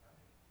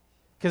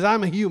 because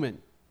I'm a human.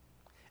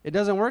 It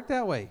doesn't work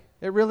that way.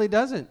 It really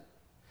doesn't.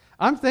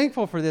 I'm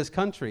thankful for this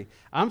country.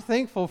 I'm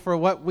thankful for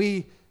what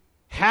we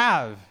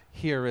have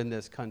here in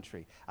this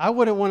country. I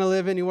wouldn't want to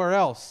live anywhere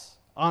else,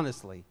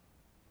 honestly.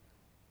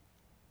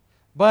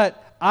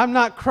 But I'm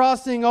not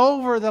crossing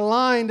over the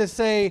line to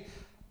say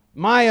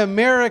my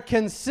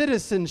American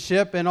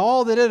citizenship and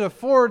all that it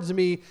affords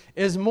me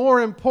is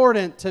more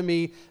important to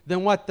me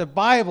than what the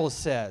Bible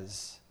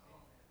says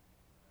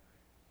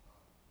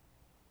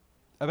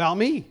about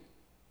me.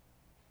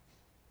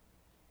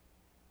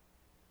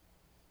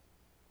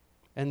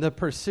 And the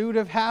pursuit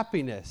of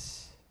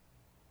happiness.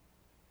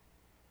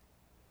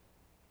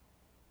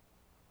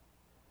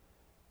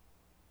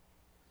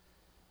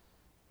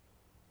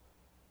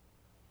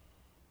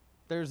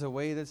 There's a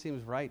way that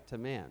seems right to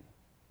man.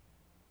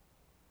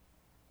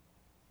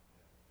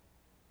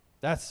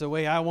 That's the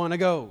way I want to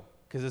go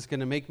because it's going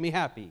to make me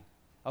happy.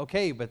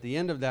 Okay, but the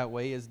end of that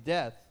way is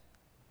death.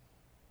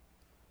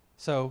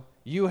 So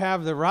you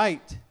have the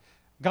right,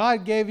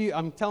 God gave you,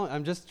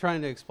 I'm just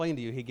trying to explain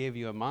to you, He gave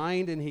you a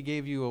mind and He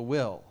gave you a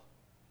will.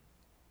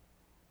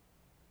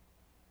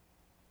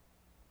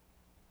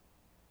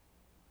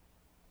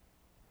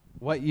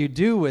 What you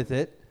do with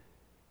it,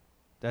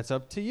 that's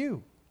up to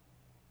you.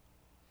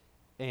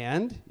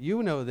 And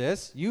you know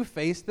this, you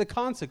face the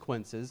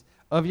consequences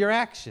of your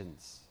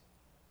actions.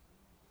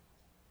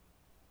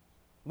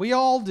 We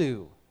all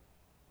do.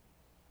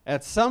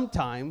 At some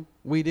time,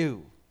 we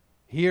do.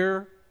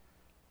 Here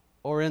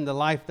or in the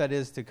life that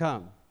is to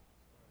come.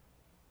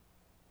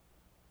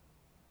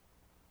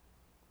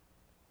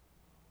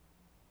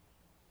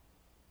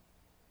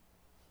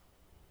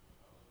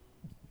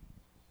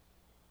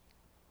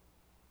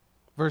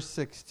 Verse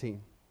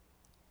 16.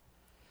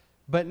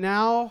 But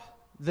now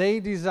they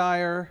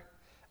desire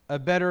a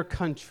better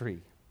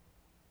country.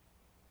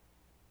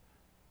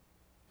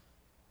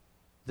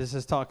 This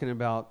is talking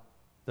about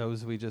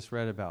those we just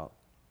read about.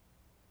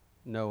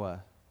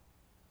 Noah,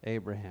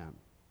 Abraham,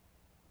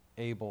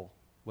 Abel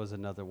was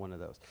another one of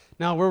those.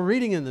 Now, we're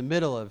reading in the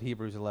middle of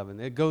Hebrews 11.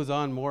 It goes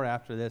on more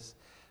after this,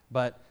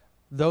 but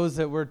those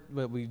that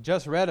we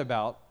just read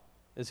about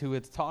is who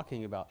it's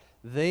talking about.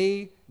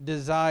 They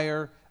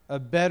desire a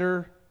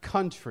better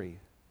country.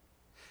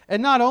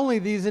 And not only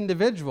these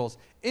individuals,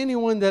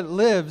 anyone that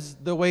lives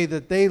the way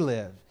that they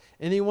live,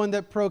 anyone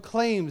that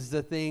proclaims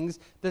the things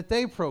that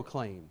they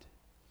proclaimed,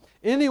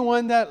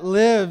 anyone that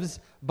lives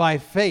by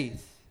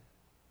faith.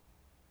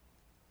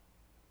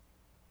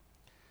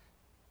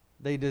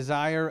 They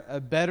desire a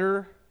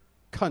better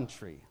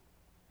country.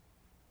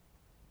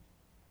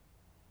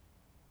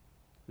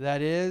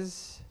 That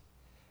is,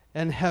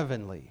 a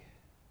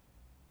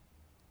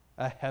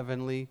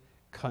heavenly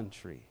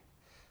country.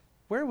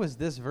 Where was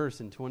this verse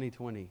in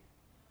 2020?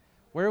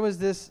 Where was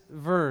this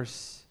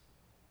verse?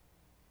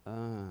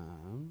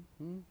 I'm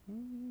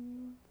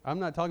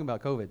not talking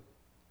about COVID.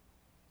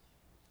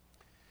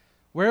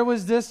 Where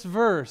was this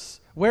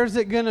verse? Where's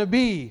it going to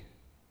be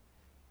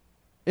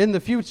in the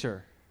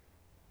future?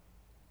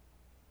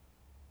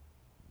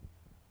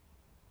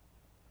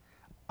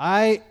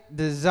 I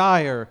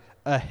desire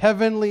a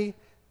heavenly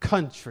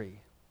country.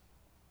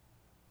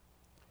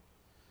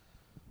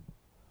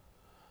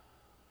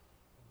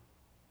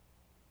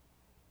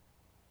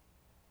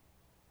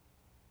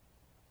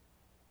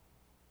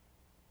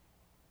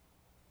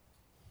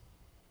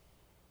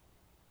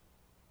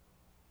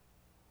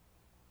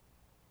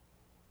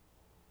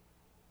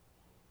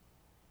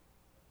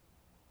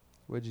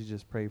 Would you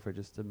just pray for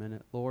just a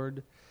minute?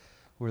 Lord,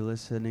 we're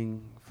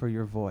listening for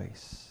your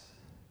voice.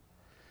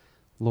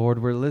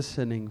 Lord, we're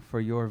listening for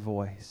your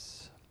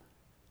voice.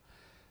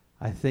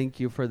 I thank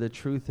you for the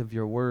truth of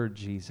your word,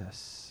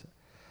 Jesus.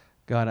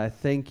 God, I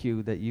thank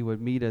you that you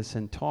would meet us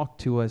and talk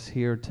to us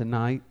here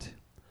tonight.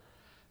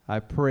 I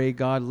pray,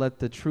 God, let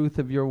the truth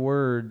of your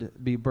word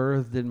be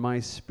birthed in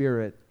my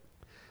spirit.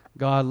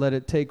 God, let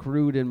it take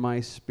root in my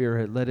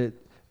spirit. Let it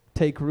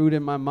take root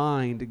in my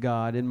mind,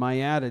 God, in my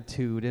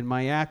attitude, in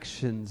my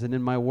actions, and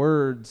in my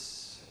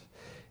words,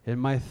 in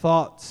my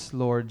thoughts,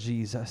 Lord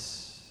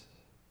Jesus.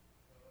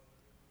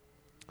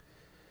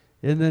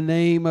 In the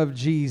name of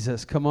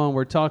Jesus. Come on,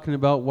 we're talking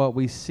about what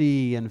we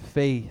see in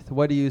faith.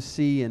 What do you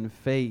see in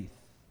faith?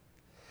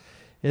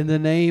 In the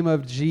name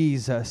of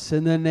Jesus.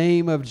 In the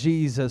name of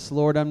Jesus.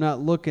 Lord, I'm not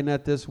looking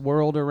at this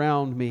world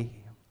around me.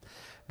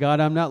 God,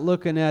 I'm not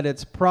looking at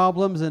its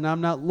problems, and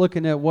I'm not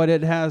looking at what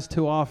it has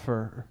to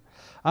offer.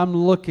 I'm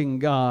looking,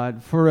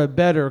 God, for a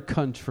better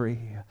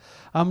country.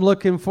 I'm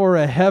looking for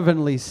a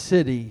heavenly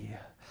city.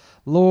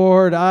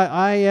 Lord,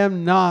 I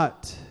am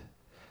not...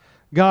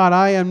 God,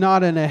 I am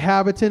not an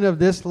inhabitant of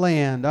this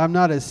land. I'm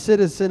not a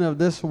citizen of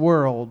this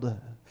world.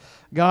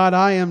 God,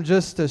 I am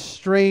just a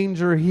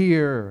stranger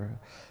here.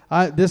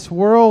 This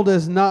world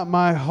is not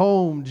my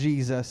home,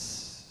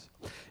 Jesus.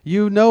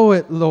 You know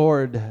it,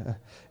 Lord.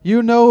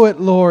 You know it,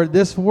 Lord.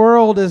 This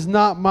world is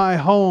not my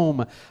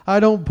home. I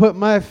don't put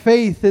my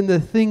faith in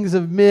the things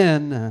of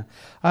men.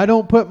 I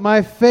don't put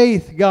my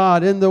faith,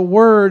 God, in the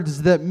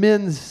words that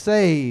men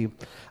say.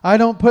 I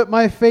don't put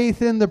my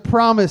faith in the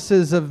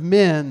promises of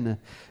men.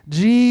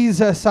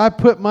 Jesus, I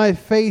put my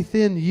faith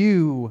in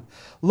you.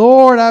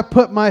 Lord, I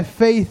put my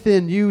faith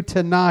in you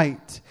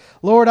tonight.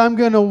 Lord, I'm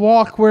going to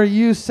walk where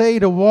you say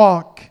to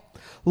walk.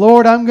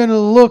 Lord, I'm going to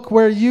look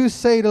where you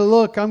say to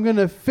look. I'm going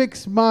to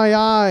fix my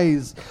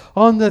eyes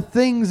on the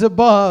things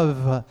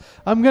above.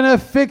 I'm going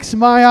to fix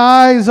my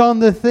eyes on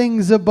the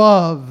things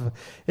above.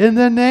 In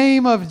the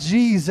name of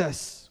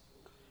Jesus.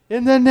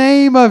 In the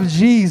name of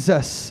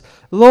Jesus.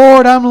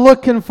 Lord, I'm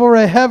looking for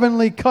a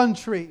heavenly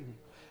country.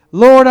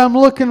 Lord, I'm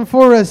looking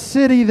for a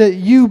city that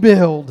you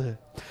build.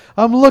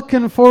 I'm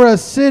looking for a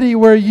city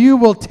where you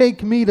will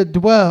take me to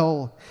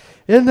dwell.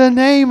 In the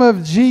name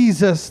of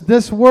Jesus,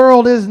 this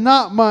world is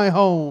not my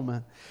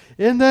home.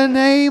 In the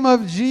name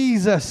of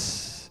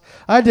Jesus,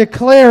 I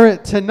declare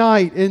it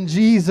tonight in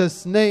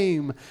Jesus'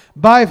 name.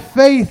 By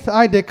faith,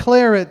 I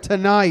declare it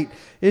tonight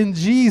in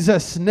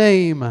Jesus'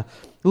 name.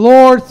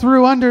 Lord,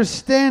 through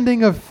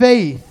understanding of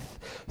faith,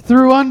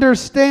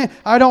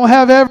 I don't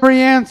have every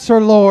answer,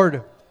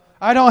 Lord.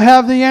 I don't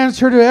have the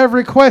answer to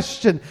every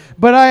question,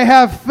 but I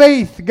have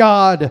faith,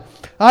 God.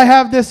 I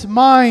have this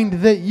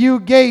mind that you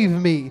gave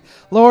me.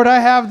 Lord, I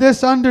have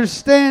this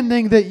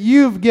understanding that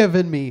you've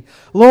given me.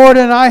 Lord,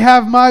 and I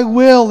have my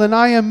will, and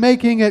I am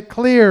making it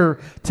clear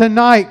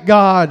tonight,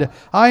 God.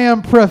 I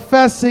am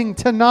professing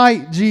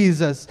tonight,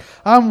 Jesus.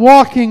 I'm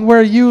walking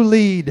where you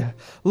lead.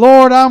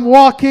 Lord, I'm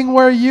walking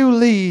where you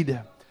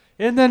lead.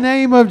 In the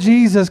name of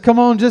Jesus. Come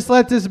on, just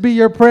let this be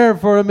your prayer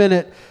for a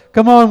minute.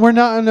 Come on, we're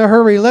not in a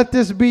hurry. Let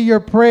this be your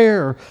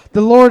prayer.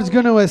 The Lord's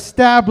going to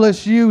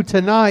establish you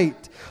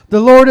tonight. The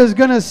Lord is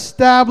going to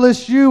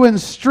establish you and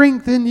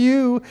strengthen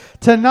you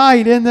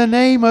tonight in the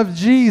name of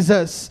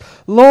Jesus.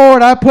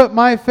 Lord, I put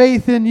my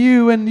faith in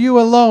you and you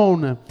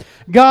alone.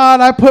 God,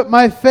 I put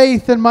my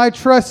faith and my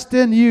trust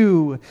in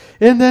you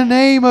in the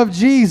name of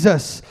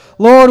Jesus.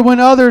 Lord, when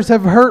others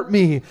have hurt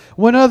me,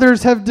 when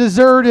others have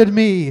deserted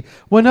me,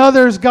 when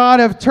others, God,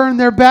 have turned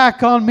their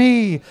back on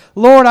me,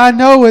 Lord, I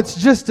know it's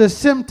just a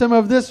symptom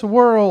of this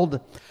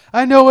world.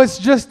 I know it's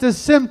just a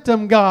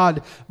symptom,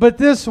 God, but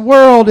this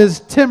world is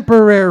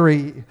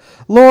temporary.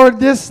 Lord,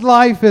 this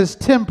life is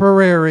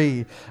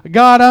temporary.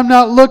 God, I'm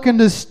not looking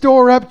to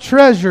store up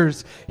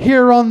treasures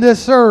here on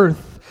this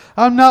earth.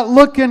 I'm not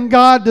looking,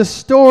 God, to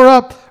store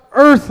up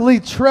earthly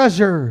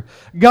treasure.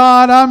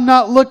 God, I'm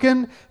not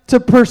looking to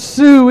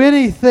pursue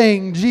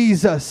anything,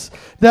 Jesus,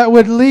 that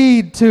would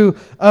lead to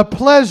a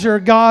pleasure,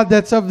 God,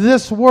 that's of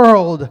this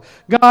world.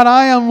 God,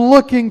 I am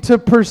looking to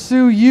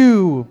pursue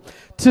you.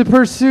 To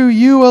pursue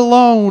you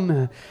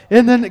alone.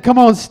 And then, come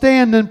on,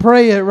 stand and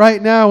pray it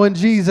right now in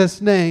Jesus'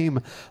 name.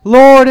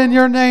 Lord, in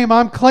your name,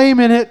 I'm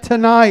claiming it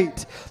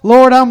tonight.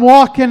 Lord, I'm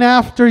walking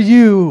after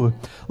you.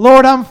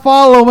 Lord, I'm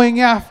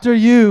following after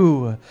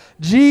you.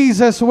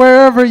 Jesus,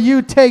 wherever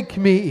you take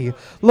me.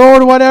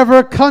 Lord,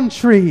 whatever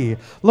country.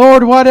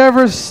 Lord,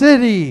 whatever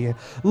city.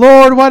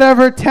 Lord,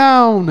 whatever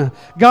town.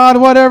 God,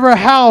 whatever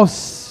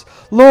house.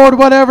 Lord,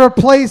 whatever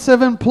place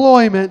of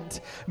employment.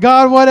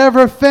 God,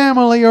 whatever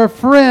family or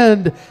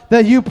friend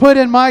that you put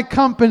in my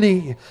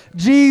company,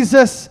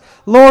 Jesus,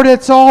 Lord,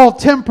 it's all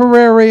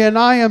temporary and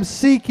I am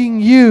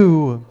seeking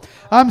you.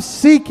 I'm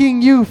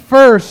seeking you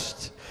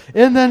first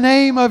in the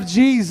name of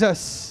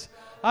Jesus.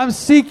 I'm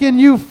seeking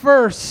you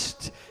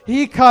first.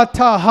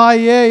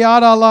 Ikatahaye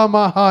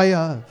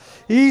adalamahaya.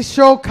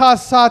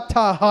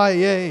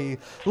 Ishokasatahaye.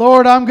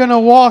 Lord, I'm going to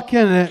walk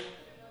in it.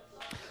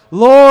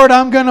 Lord,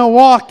 I'm going to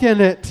walk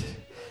in it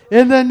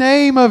in the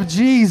name of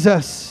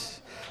Jesus.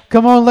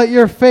 Come on, let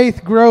your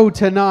faith grow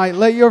tonight.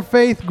 Let your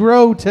faith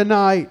grow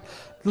tonight.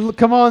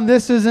 Come on,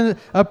 this is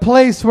a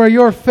place where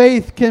your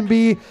faith can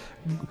be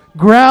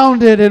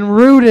grounded and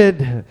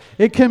rooted.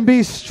 It can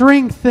be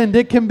strengthened.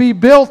 It can be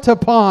built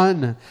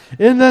upon.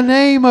 In the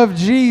name of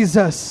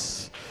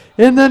Jesus.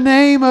 In the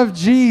name of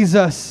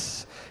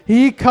Jesus.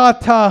 In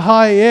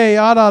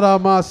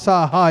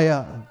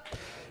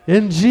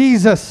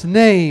Jesus'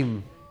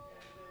 name.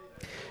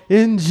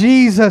 In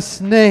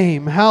Jesus'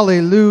 name.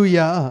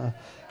 Hallelujah.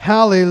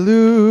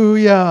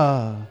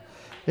 Hallelujah.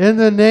 In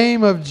the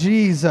name of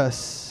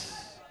Jesus.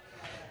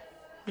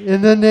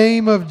 In the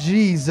name of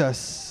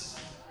Jesus.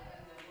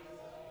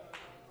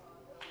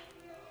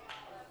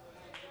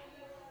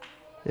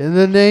 In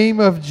the name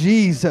of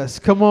Jesus.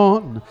 Come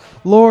on.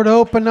 Lord,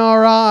 open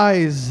our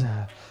eyes.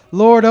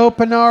 Lord,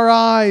 open our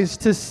eyes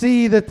to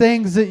see the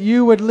things that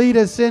you would lead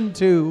us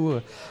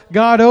into.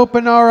 God,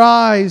 open our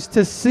eyes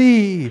to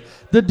see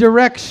the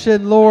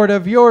direction, Lord,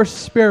 of your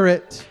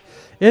Spirit.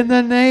 In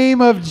the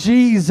name of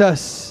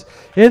Jesus,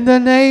 in the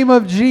name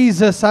of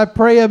Jesus, I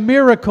pray a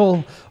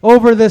miracle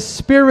over the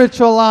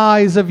spiritual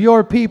eyes of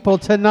your people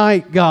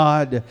tonight,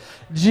 God.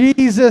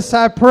 Jesus,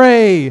 I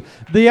pray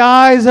the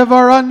eyes of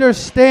our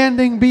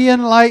understanding be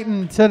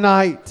enlightened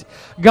tonight.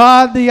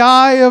 God, the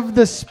eye of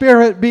the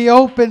Spirit be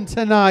open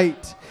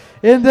tonight.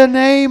 In the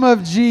name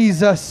of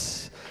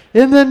Jesus,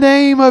 in the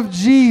name of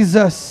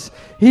Jesus.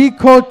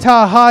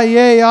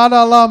 Hikotahaye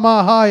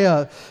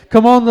adalamahaya.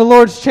 Come on, the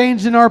Lord's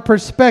changing our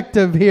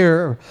perspective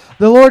here.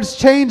 The Lord's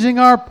changing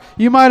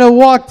you might have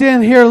walked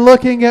in here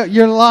looking at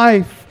your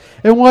life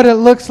and what it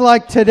looks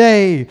like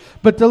today.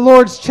 But the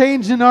Lord's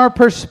changing our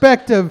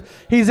perspective.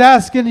 He's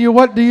asking you,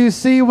 what do you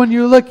see when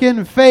you look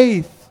in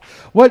faith?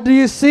 What do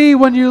you see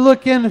when you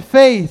look in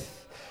faith?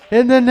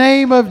 In the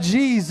name of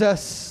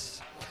Jesus.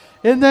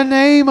 In the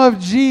name of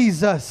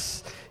Jesus.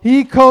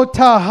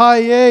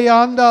 Ikotahaye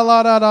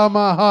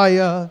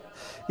andalaramahaya.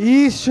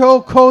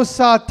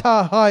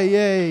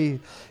 Ishokosatahaye.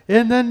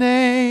 In the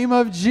name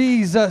of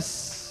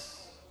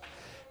Jesus.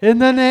 In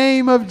the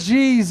name of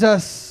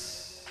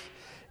Jesus.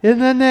 In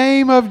the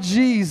name of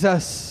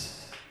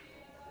Jesus.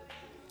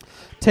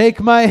 Take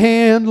my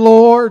hand,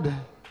 Lord.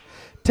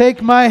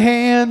 Take my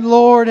hand,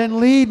 Lord, and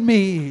lead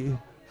me.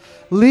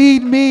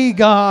 Lead me,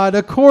 God,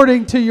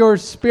 according to your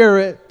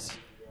Spirit.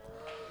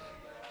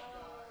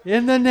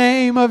 In the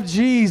name of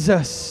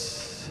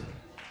Jesus.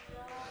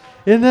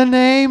 In the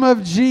name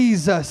of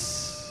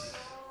Jesus.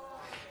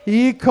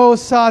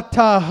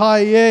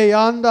 Ikosatahaye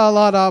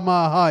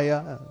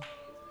andalaramahaya.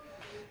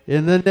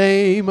 In the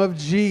name of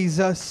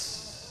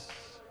Jesus.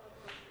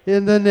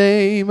 In the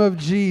name of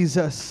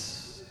Jesus.